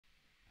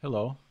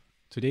Hello.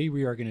 Today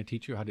we are going to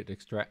teach you how to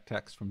extract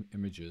text from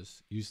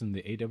images using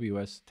the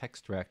AWS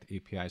Textract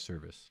API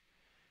service.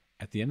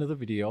 At the end of the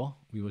video,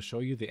 we will show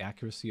you the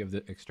accuracy of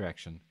the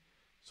extraction,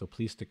 so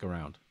please stick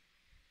around.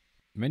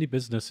 Many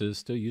businesses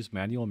still use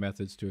manual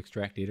methods to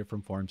extract data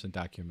from forms and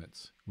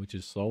documents, which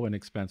is slow and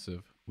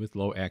expensive with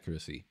low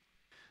accuracy.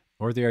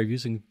 Or they are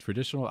using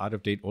traditional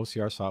out-of-date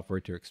OCR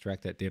software to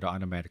extract that data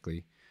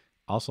automatically,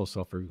 also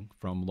suffering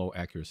from low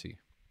accuracy.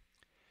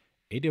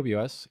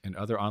 AWS and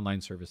other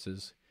online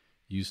services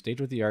use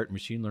state-of-the-art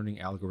machine learning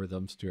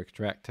algorithms to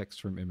extract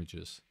text from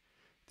images.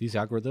 These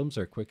algorithms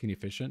are quick and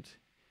efficient,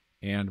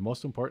 and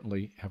most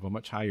importantly, have a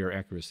much higher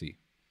accuracy.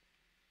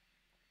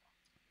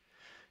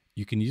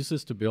 You can use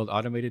this to build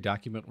automated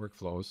document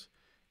workflows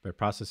by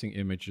processing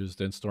images,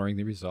 then storing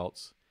the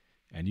results,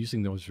 and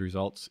using those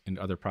results in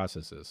other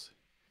processes.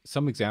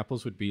 Some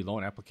examples would be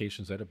loan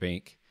applications at a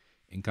bank,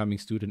 incoming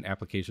student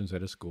applications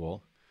at a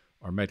school,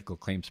 or medical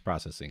claims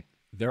processing.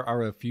 There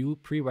are a few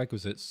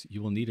prerequisites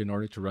you will need in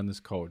order to run this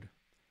code.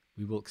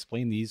 We will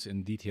explain these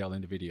in detail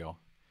in the video.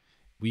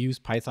 We use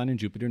Python and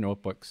Jupyter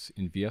notebooks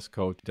in VS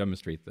Code to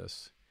demonstrate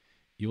this.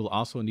 You will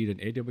also need an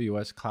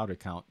AWS Cloud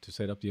account to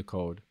set up the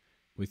code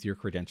with your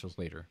credentials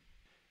later.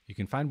 You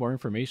can find more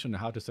information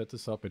on how to set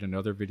this up in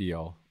another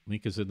video.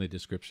 Link is in the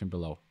description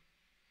below.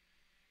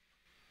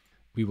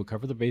 We will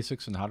cover the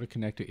basics on how to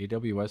connect to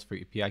AWS for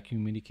API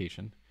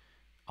communication,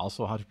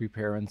 also how to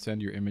prepare and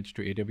send your image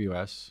to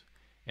AWS,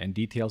 and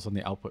details on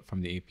the output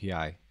from the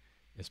API,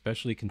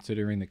 especially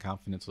considering the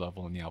confidence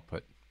level in the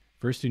output.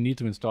 First, you need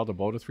to install the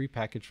Boto3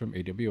 package from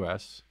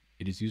AWS.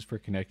 It is used for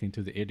connecting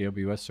to the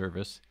AWS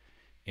service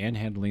and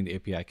handling the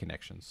API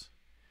connections.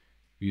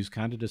 We use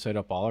Conda to set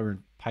up all our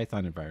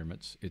Python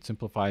environments. It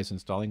simplifies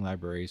installing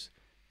libraries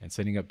and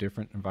setting up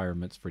different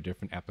environments for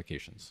different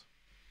applications.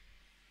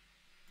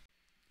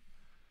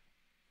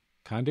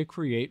 Conda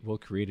create will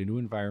create a new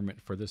environment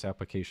for this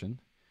application.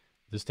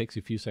 This takes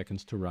a few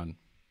seconds to run.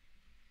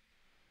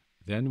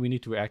 Then we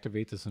need to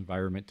activate this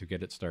environment to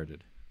get it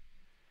started.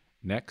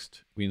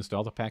 Next, we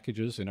install the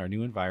packages in our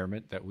new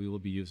environment that we will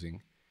be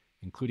using,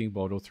 including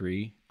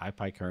Boto3,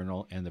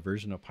 IPyKernel, and the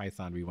version of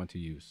Python we want to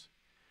use.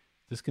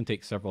 This can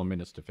take several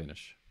minutes to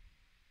finish.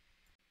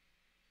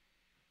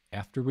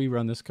 After we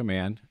run this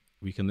command,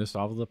 we can list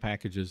all of the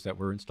packages that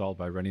were installed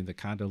by running the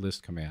conda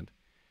list command.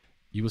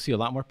 You will see a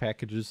lot more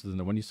packages than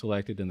the one you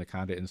selected in the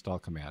conda install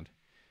command.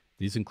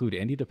 These include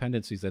any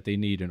dependencies that they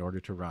need in order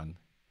to run.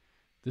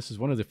 This is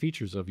one of the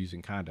features of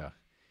using Conda.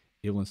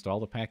 It will install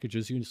the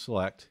packages you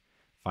select,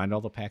 find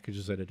all the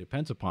packages that it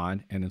depends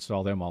upon, and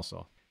install them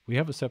also. We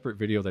have a separate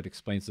video that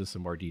explains this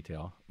in more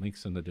detail.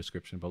 Links in the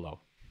description below.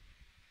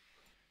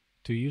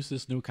 To use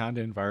this new Conda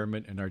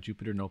environment in our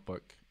Jupyter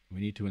notebook, we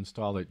need to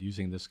install it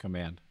using this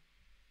command.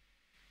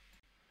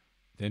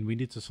 Then we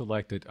need to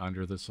select it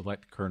under the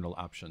Select Kernel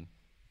option.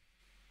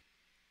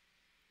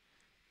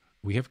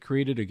 We have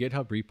created a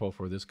GitHub repo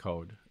for this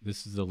code.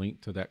 This is the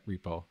link to that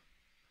repo.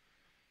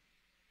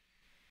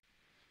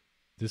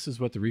 This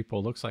is what the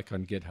repo looks like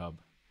on GitHub.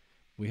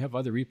 We have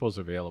other repos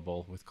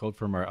available with code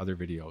from our other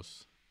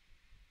videos.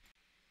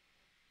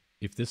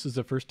 If this is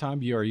the first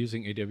time you are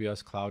using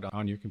AWS Cloud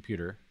on your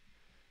computer,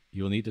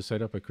 you will need to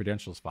set up a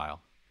credentials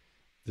file.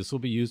 This will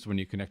be used when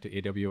you connect to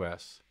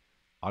AWS,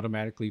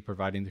 automatically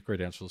providing the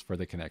credentials for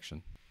the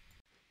connection.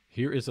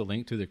 Here is a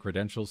link to the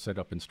credentials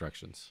setup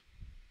instructions.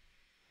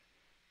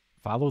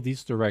 Follow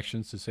these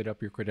directions to set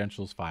up your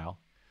credentials file.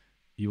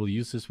 You will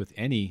use this with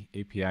any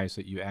APIs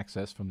that you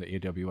access from the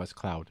AWS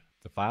Cloud.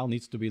 The file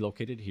needs to be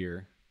located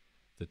here.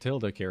 The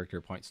tilde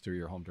character points to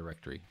your home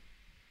directory.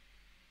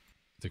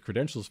 The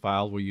credentials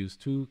file will use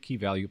two key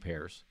value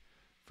pairs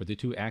for the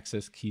two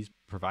access keys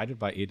provided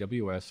by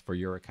AWS for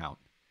your account.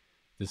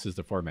 This is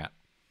the format.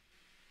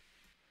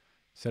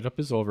 Setup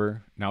is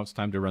over. Now it's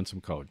time to run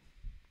some code.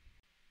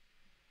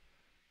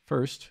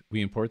 First,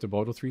 we import the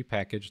Boto3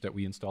 package that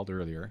we installed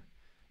earlier.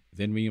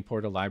 Then we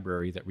import a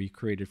library that we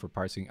created for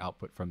parsing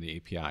output from the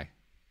API.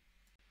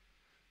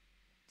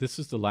 This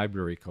is the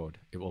library code.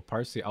 It will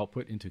parse the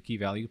output into key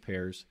value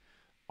pairs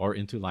or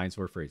into lines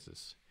or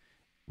phrases.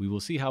 We will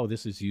see how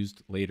this is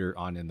used later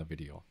on in the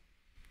video.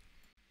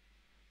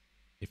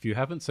 If you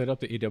haven't set up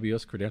the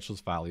AWS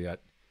credentials file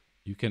yet,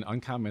 you can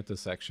uncomment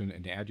this section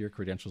and add your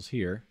credentials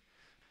here.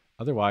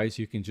 Otherwise,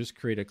 you can just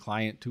create a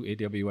client to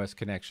AWS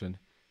connection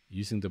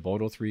using the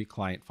Boto3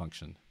 client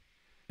function.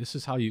 This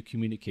is how you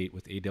communicate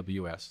with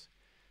AWS,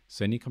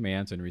 sending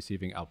commands and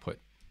receiving output.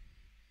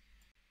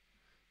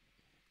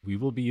 We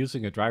will be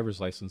using a driver's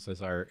license as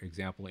our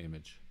example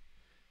image.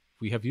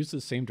 We have used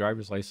the same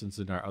driver's license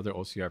in our other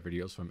OCR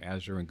videos from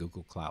Azure and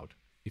Google Cloud.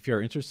 If you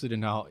are interested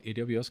in how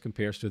AWS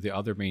compares to the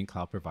other main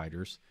cloud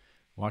providers,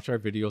 watch our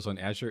videos on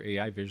Azure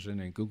AI Vision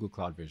and Google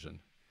Cloud Vision.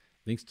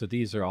 Links to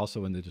these are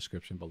also in the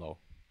description below.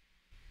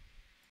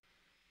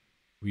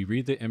 We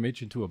read the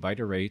image into a byte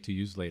array to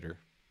use later.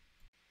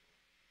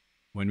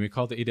 When we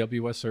call the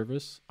AWS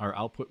service, our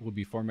output will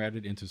be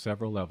formatted into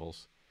several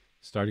levels,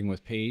 starting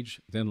with page,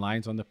 then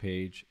lines on the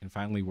page, and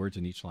finally words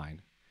in each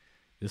line.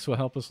 This will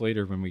help us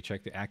later when we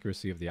check the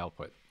accuracy of the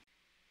output.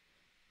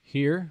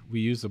 Here,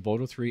 we use the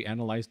Boto3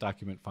 Analyze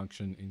Document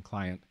function in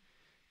Client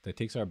that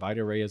takes our byte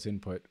array as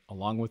input,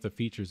 along with the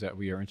features that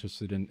we are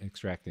interested in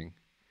extracting.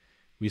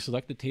 We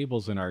selected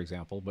tables in our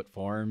example, but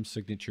forms,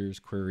 signatures,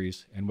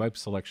 queries, and web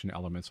selection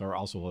elements are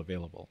also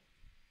available.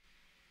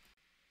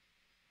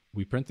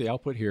 We print the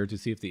output here to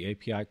see if the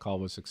API call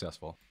was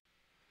successful.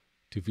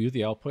 To view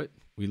the output,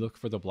 we look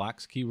for the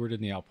blocks keyword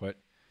in the output,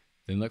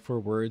 then look for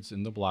words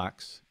in the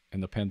blocks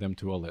and append them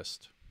to a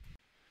list.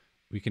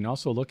 We can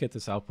also look at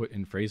this output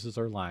in phrases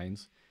or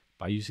lines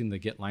by using the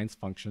getLines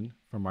function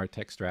from our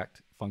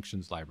Textract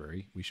functions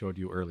library we showed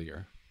you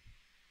earlier.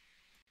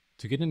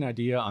 To get an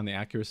idea on the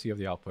accuracy of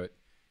the output,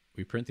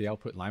 we print the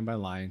output line by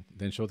line,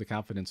 then show the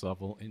confidence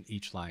level in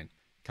each line.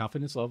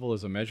 Confidence level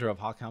is a measure of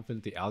how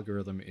confident the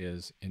algorithm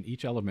is in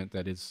each element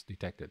that is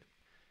detected.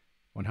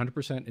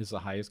 100% is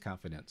the highest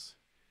confidence.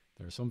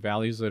 There are some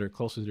values that are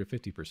closer to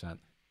 50%.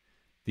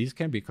 These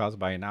can be caused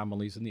by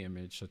anomalies in the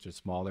image, such as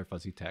small or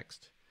fuzzy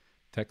text,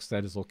 text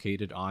that is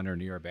located on or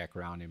near a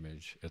background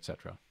image,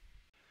 etc.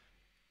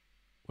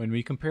 When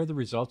we compare the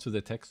results of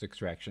the text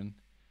extraction,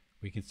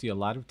 we can see a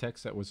lot of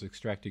text that was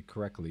extracted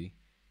correctly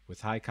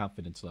with high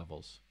confidence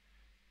levels.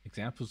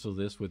 Examples of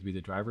this would be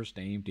the driver's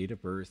name, date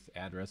of birth,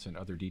 address, and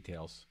other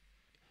details.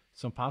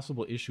 Some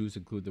possible issues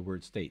include the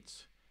word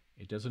states.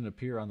 It doesn't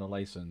appear on the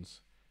license,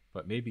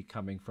 but may be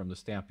coming from the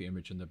stamp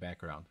image in the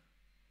background.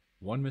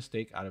 One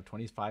mistake out of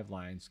 25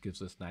 lines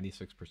gives us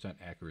 96%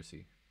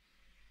 accuracy.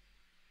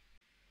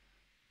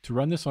 To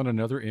run this on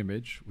another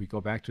image, we go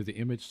back to the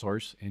image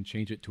source and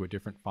change it to a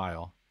different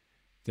file,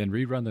 then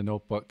rerun the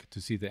notebook to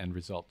see the end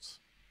results.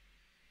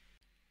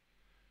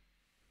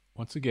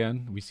 Once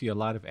again, we see a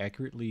lot of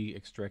accurately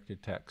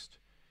extracted text.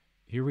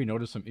 Here we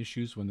notice some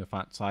issues when the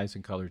font size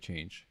and color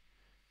change.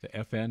 The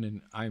FN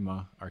and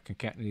IMA are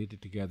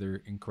concatenated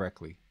together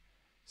incorrectly.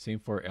 Same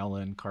for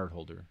LN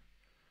cardholder.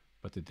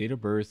 But the date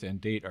of birth and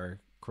date are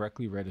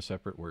correctly read as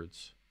separate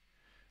words.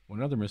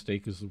 One other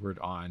mistake is the word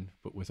on,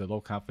 but with a low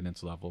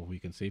confidence level, we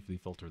can safely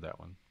filter that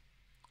one.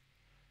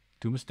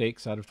 2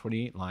 mistakes out of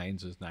 28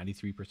 lines is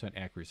 93%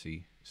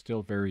 accuracy,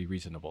 still very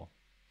reasonable.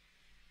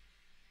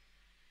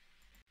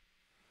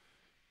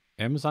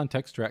 Amazon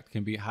Textract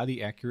can be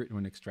highly accurate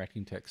when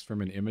extracting text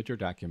from an image or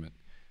document,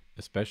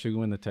 especially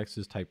when the text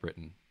is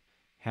typewritten.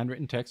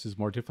 Handwritten text is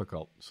more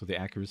difficult, so the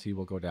accuracy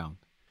will go down.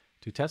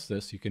 To test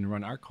this, you can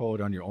run our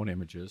code on your own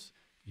images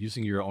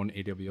using your own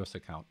AWS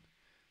account.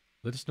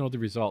 Let us know the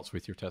results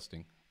with your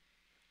testing.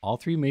 All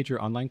 3 major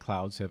online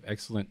clouds have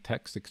excellent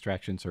text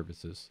extraction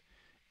services,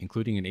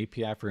 including an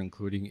API for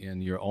including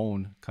in your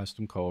own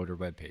custom code or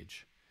web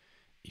page.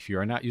 If you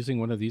are not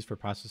using one of these for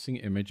processing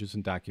images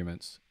and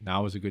documents,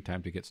 now is a good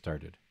time to get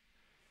started.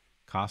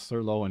 Costs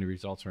are low and the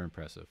results are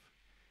impressive.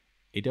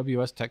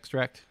 AWS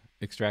Textract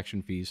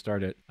extraction fees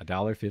start at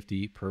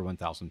 $1.50 per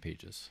 1,000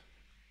 pages.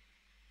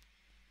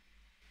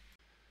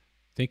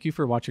 Thank you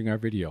for watching our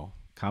video.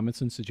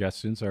 Comments and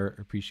suggestions are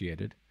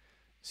appreciated.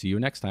 See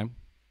you next time.